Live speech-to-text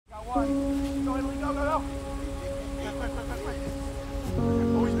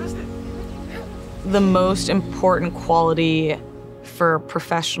the most important quality for a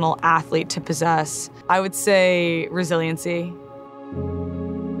professional athlete to possess? I would say resiliency.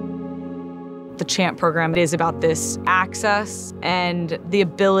 The CHAMP program is about this access and the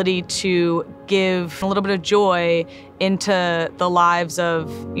ability to give a little bit of joy into the lives of,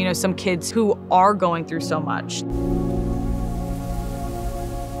 some kids who are going through so much.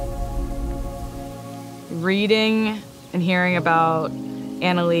 Reading and hearing about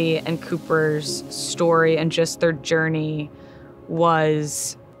Anna Leigh and Cooper's story and just their journey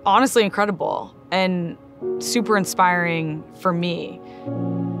was honestly incredible and super inspiring for me.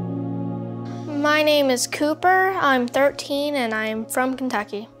 My name is Cooper. I'm 13 and I'm from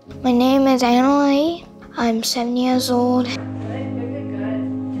Kentucky. My name is Anna Leigh. I'm 7 years old.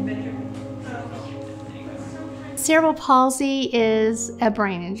 Cerebral palsy is a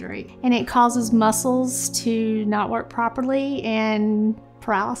brain injury, and it causes muscles to not work properly and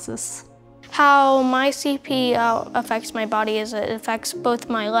paralysis. How my CP affects my body is it affects both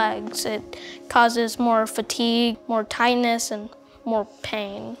my legs. It causes more fatigue, more tightness, and more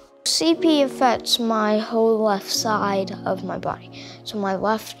pain. CP affects my whole left side of my body. So my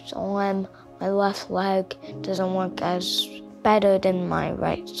left arm, my left leg doesn't work as better than my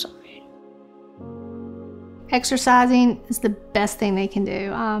right side. Exercising is the best thing they can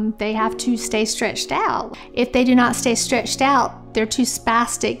do. They have to stay stretched out. If they do not stay stretched out, they're too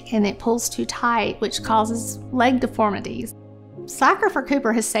spastic and it pulls too tight, which causes leg deformities. Soccer for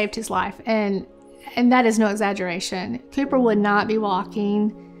Cooper has saved his life, and that is no exaggeration. Cooper would not be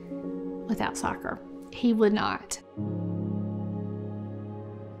walking without soccer. He would not.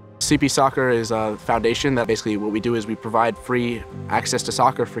 CP Soccer is a foundation that basically what we do is we provide free access to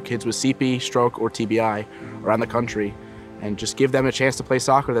soccer for kids with CP, stroke, or TBI around the country, and just give them a chance to play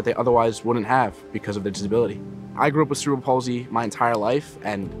soccer that they otherwise wouldn't have because of their disability. I grew up with cerebral palsy my entire life,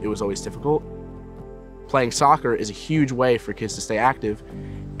 and it was always difficult. Playing soccer is a huge way for kids to stay active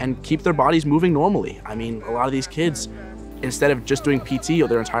and keep their bodies moving normally. I mean, a lot of these kids, instead of just doing PT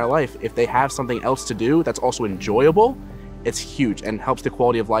their entire life, if they have something else to do that's also enjoyable, it's huge and helps the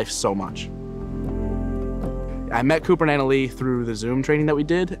quality of life so much. I met Cooper and Anna Leigh through the Zoom training that we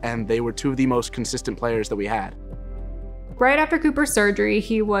did, and they were two of the most consistent players that we had. Right after Cooper's surgery,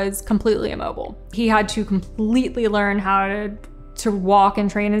 he was completely immobile. He had to completely learn how to walk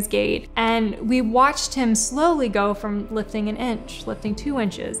and train his gait. And we watched him slowly go from lifting an inch, lifting 2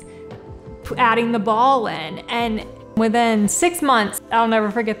 inches, adding the ball in. And within 6 months, I'll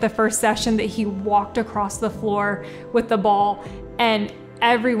never forget the first session that he walked across the floor with the ball, and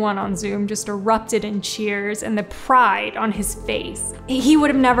everyone on Zoom just erupted in cheers and the pride on his face. We could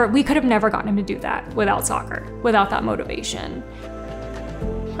have never gotten him to do that without soccer, without that motivation.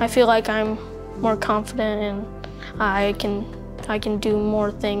 I feel like I'm more confident and I can do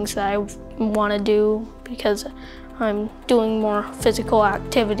more things that I want to do because I'm doing more physical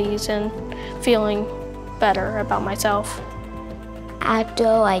activities and feeling better about myself. After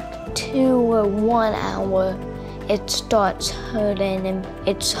like 2 or 1 hour, it starts hurting and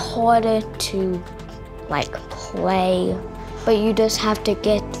it's harder to play, but you just have to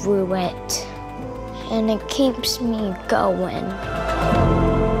get through it. And it keeps me going.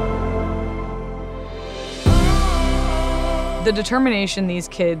 The determination these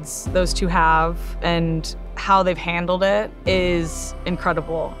kids, those two have, and how they've handled it is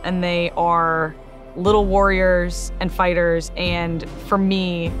incredible. And they are little warriors and fighters, and for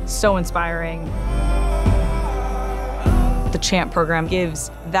me, so inspiring. The CHAMP program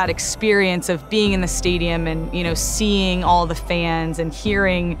gives that experience of being in the stadium and seeing all the fans and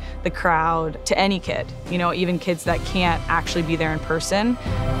hearing the crowd to any kid, even kids that can't actually be there in person.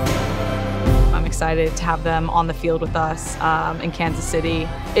 I'm excited to have them on the field with us in Kansas City.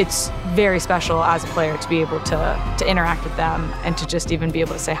 It's very special as a player to be able to interact with them and to just even be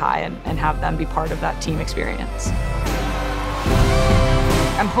able to say hi and have them be part of that team experience.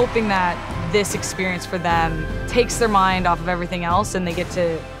 I'm hoping that this experience for them takes their mind off of everything else and they get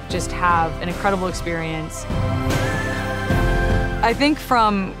to just have an incredible experience. I think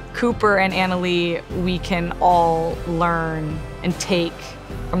from Cooper and Anna Leigh, we can all learn and take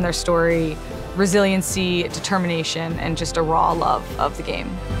from their story resiliency, determination, and just a raw love of the game.